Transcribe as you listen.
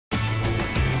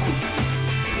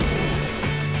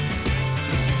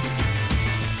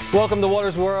Welcome to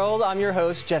Waters World. I'm your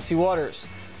host, Jesse Waters.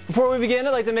 Before we begin,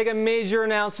 I'd like to make a major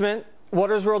announcement.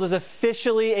 Waters World is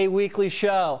officially a weekly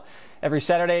show. Every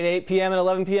Saturday at 8 p.m. and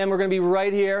 11 p.m. we're going to be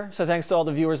right here. So thanks to all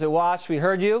the viewers that watched. We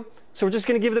heard you. So we're just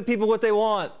going to give the people what they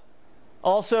want.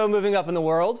 Also moving up in the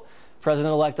world,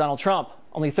 President-elect Donald Trump.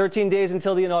 Only 13 days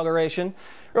until the inauguration.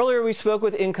 Earlier we spoke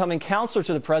with incoming counselor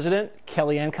to the president,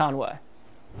 Kellyanne Conway.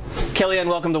 Kellyanne,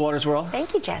 welcome to Waters World.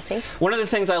 Thank you, Jesse. One of the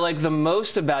things I like the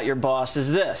most about your boss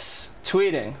is this,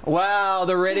 tweeting. Wow,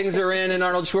 the ratings are in and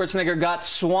Arnold Schwarzenegger got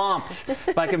swamped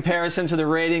by comparison to the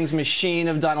ratings machine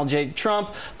of Donald J.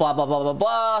 Trump, blah, blah, blah, blah,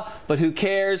 blah. But who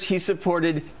cares? He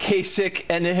supported Kasich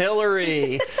and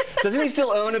Hillary. Doesn't he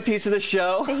still own a piece of the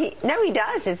show? No, he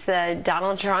does. It's the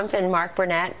Donald Trump and Mark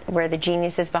Burnett, where the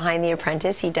genius is behind The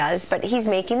Apprentice. He does. But he's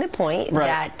making the point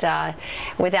that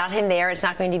without him there, it's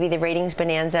not going to be the ratings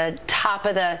bonanza, top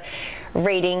of the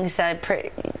ratings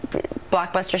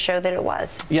blockbuster show that it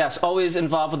was. Yes, always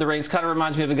involved with the ratings. Kind of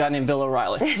reminds me of a guy named Bill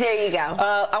O'Reilly. There you go.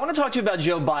 I want to talk to you about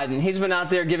Joe Biden. He's been out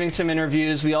there giving some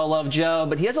interviews. We all love Joe,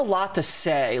 but he has a lot to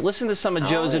say. Listen to some of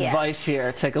Joe's advice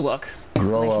here. Take a look.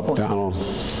 Grow up, Donald.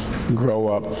 Grow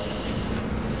up.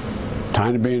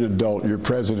 Time to be an adult. You're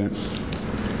president.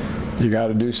 You got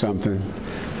to do something.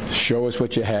 Show us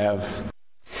what you have.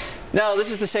 No,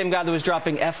 this is the same guy that was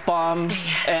dropping F-bombs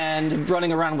and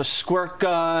running around with squirt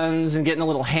guns and getting a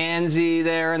little handsy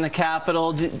there in the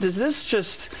Capitol. Does this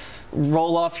just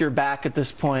roll off your back at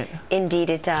this point? Indeed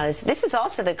it does. This is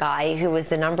also the guy who was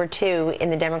the #2 in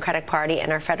the Democratic Party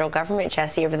and our federal government,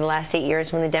 Jesse, over the last 8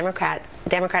 years when the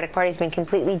Democratic Party has been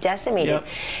completely decimated. Yep.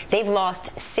 They've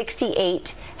lost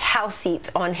 68 House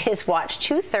seats on his watch.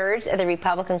 2/3 of the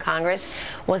Republican Congress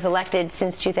was elected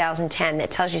since 2010. That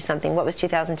tells you something. What was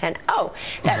 2010? Oh,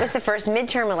 that was the first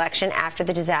midterm election after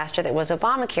the disaster that was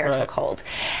Obamacare took hold.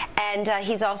 And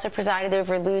he's also presided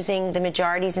over losing the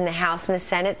majorities in the House and the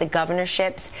Senate, the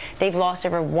governorships. They've lost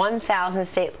over 1,000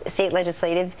 state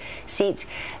legislative seats.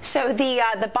 So the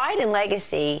Biden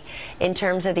legacy, in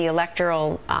terms of the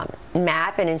electoral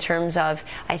map and in terms of,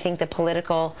 I think, the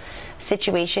political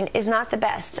situation, is not the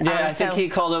best. Yeah, I think he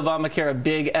called Obamacare a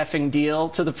big effing deal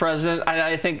to the president.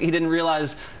 I think he didn't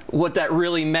realize what that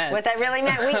really meant. What that really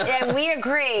meant. And we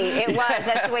agree. It was.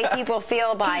 That's the way people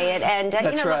feel by it. And, you know,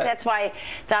 look, that's why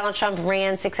Donald Trump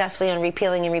ran successfully on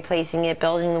repealing and replacing it,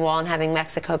 building the wall and having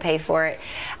Mexico pay for it,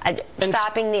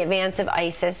 stopping the advance of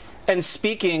ISIS. And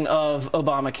speaking of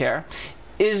Obamacare,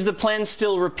 is the plan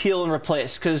still repeal and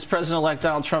replace? Because President-elect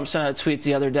Donald Trump sent out a tweet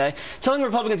the other day telling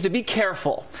Republicans to be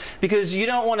careful because you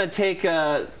don't want to take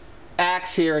a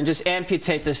axe here and just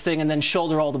amputate this thing and then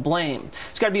shoulder all the blame.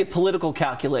 It's got to be a political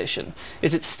calculation.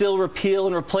 Is it still repeal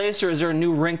and replace, or is there a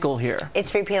new wrinkle here?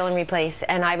 It's repeal and replace.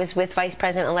 And I was with Vice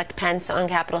President-elect Pence on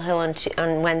Capitol Hill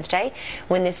on Wednesday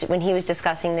when he was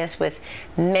discussing this with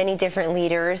many different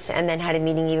leaders, and then had a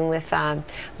meeting even with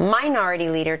Minority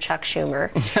Leader Chuck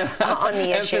Schumer on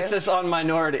the issue. Emphasis on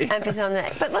minority. Emphasis on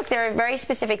that. But look, there are very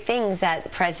specific things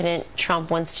that President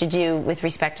Trump wants to do with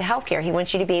respect to health care. He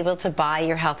wants you to be able to buy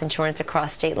your health insurance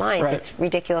across state lines. It's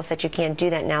ridiculous that you can't do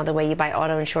that now, the way you buy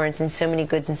auto insurance and so many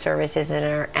goods and services in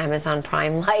our Amazon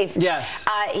Prime life. Yes.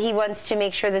 He wants to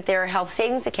make sure that there are health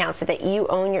savings accounts so that you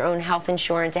own your own health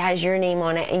insurance. It has your name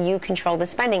on it and you control the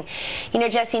spending. You know,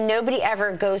 Jesse, nobody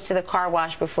ever goes to the car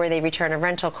wash before they return a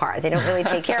rental car. They don't really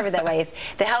take care of it that way. If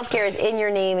the health care is in your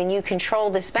name and you control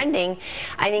the spending,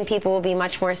 I think people will be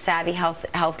much more savvy health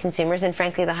consumers, and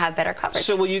frankly, they'll have better coverage.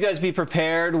 So will you guys be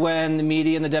prepared when the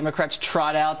media and the Democrats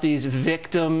trot out these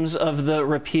victims of the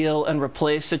repeal and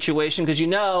replace situation? Because you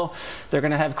know they're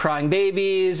going to have crying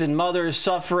babies and mothers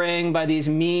suffering by these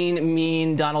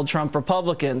mean Donald Trump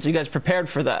Republicans. Are you guys prepared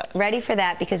for that? Ready for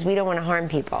that, because we don't want to harm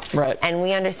people. Right. And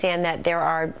we understand that there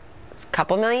are a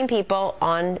couple million people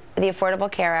on the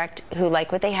Affordable Care Act who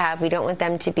like what they have. We don't want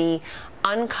them to be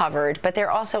uncovered, but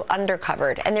they're also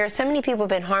undercovered. And there are so many people who have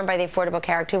been harmed by the Affordable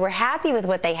Care Act who were happy with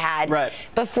what they had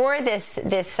before this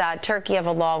turkey of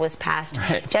a law was passed.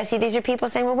 Jesse, these are people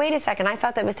saying, well, wait a second, I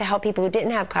thought that was to help people who didn't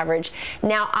have coverage.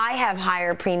 Now I have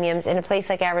higher premiums in a place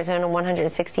like Arizona,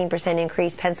 116%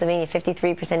 increase, Pennsylvania,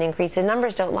 53% increase. The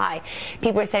numbers don't lie.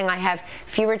 People are saying I have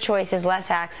fewer choices, less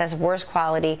access, worse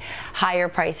quality, higher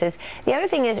prices. The other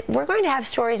thing is we're going to have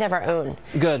stories of our own.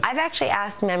 Good. I've actually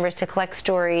asked members to collect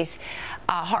stories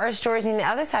horror stories on the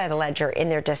other side of the ledger in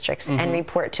their districts and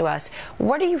report to us.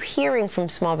 What are you hearing from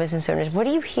small business owners? What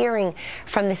are you hearing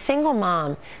from the single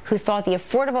mom who thought the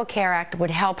Affordable Care Act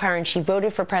would help her, and she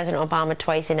voted for President Obama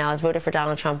twice and now has voted for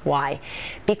Donald Trump? Why?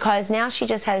 Because now she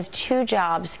just has 2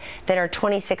 jobs that are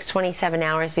 26, 27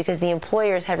 hours because the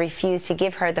employers have refused to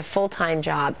give her the full-time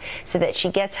job so that she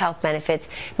gets health benefits.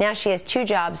 Now she has 2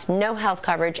 jobs, no health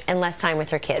coverage, and less time with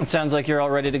her kids. It sounds like you're all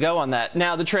ready to go on that.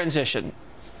 Now, the transition.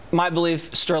 My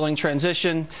belief, sterling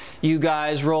transition. You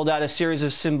guys rolled out a series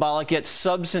of symbolic yet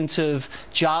substantive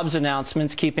jobs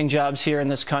announcements, keeping jobs here in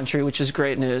this country, which is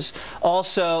great news.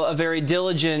 Also, a very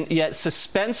diligent yet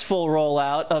suspenseful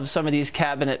rollout of some of these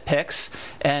cabinet picks,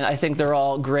 and I think they're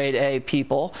all grade A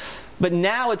people. But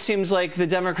now it seems like the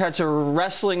Democrats are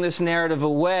wrestling this narrative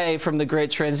away from the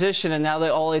Great Transition, and now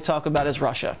all they talk about is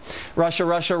Russia. Russia,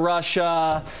 Russia,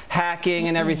 Russia, hacking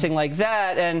and everything like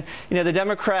that. And, you know, the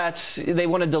Democrats, they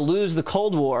wanted to lose the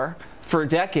Cold War for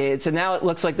decades, and now it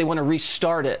looks like they want to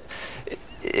restart it.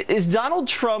 Is Donald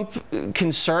Trump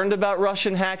concerned about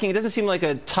Russian hacking? It doesn't seem like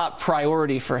a top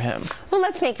priority for him. Well,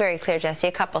 let's make very clear, Jesse,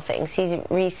 a couple things. He's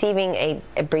receiving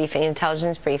a briefing,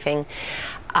 intelligence briefing,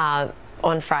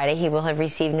 on Friday. He will have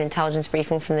received an intelligence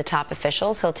briefing from the top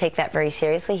officials. He'll take that very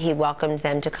seriously. He welcomed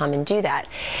them to come and do that.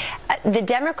 The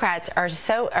Democrats are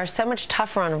so much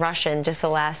tougher on Russia in just the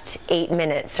last 8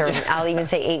 minutes, or I'll even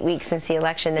say 8 weeks since the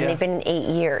election, than they've been in 8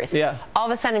 years. All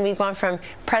of a sudden, we've gone from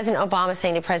President Obama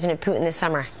saying to President Putin this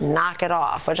summer, knock it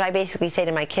off, which I basically say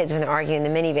to my kids when they're arguing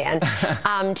in the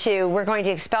minivan, to we're going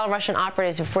to expel Russian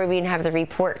operatives before we even have the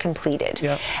report completed.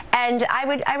 And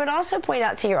I would also point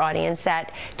out to your audience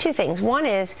that 2 things. One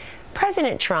is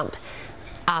President Trump.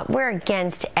 We're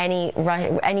against any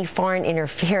foreign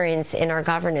interference in our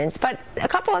governance, but a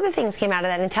couple other things came out of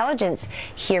that intelligence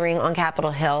hearing on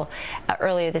Capitol Hill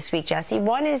earlier this week, Jesse.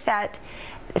 One is that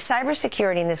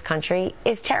cybersecurity in this country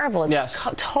is terrible. It's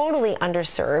totally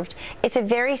underserved. It's a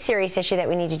very serious issue that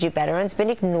we need to do better on. It's been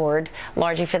ignored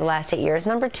largely for the last 8 years.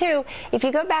 Number 2, if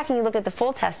you go back and you look at the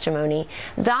full testimony,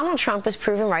 Donald Trump was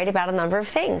proven right about a number of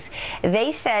things.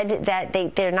 They said that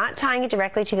they're not tying it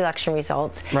directly to the election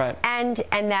results, and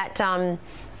that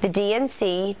the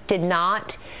DNC did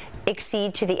not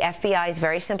accede to the FBI's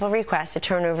very simple request to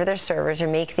turn over their servers or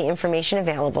make the information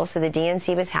available, so the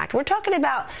DNC was hacked. We're talking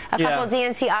about a couple of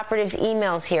DNC operatives'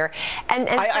 emails here. And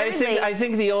I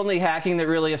think the only hacking that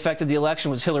really affected the election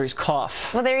was Hillary's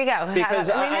cough. Well, there you go. Because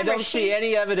I don't see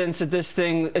any evidence that this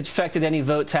thing affected any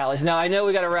vote tallies. Now, I know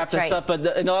we got to wrap this up, but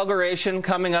the inauguration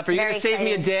coming up, are you going to save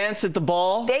me a dance at the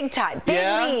ball? Big time.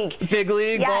 Big league. Big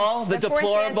league ball? The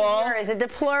Deplora ball? Yes, the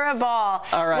Deplora ball.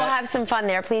 All right. We'll have some fun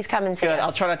there. Please come and see us.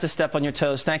 I'll try not to step on your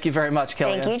toes. Thank you very much,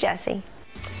 Kelly. Thank you, Jesse.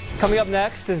 Coming up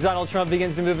next, as Donald Trump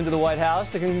begins to move into the White House,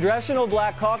 the Congressional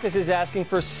Black Caucus is asking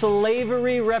for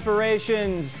slavery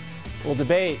reparations. We'll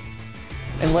debate.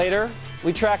 And later,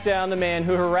 we track down the man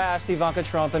who harassed Ivanka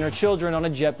Trump and her children on a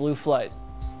JetBlue flight.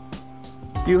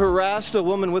 You harassed a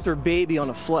woman with her baby on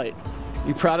a flight.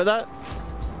 You proud of that?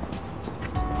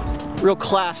 Real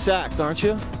class act, aren't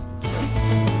you?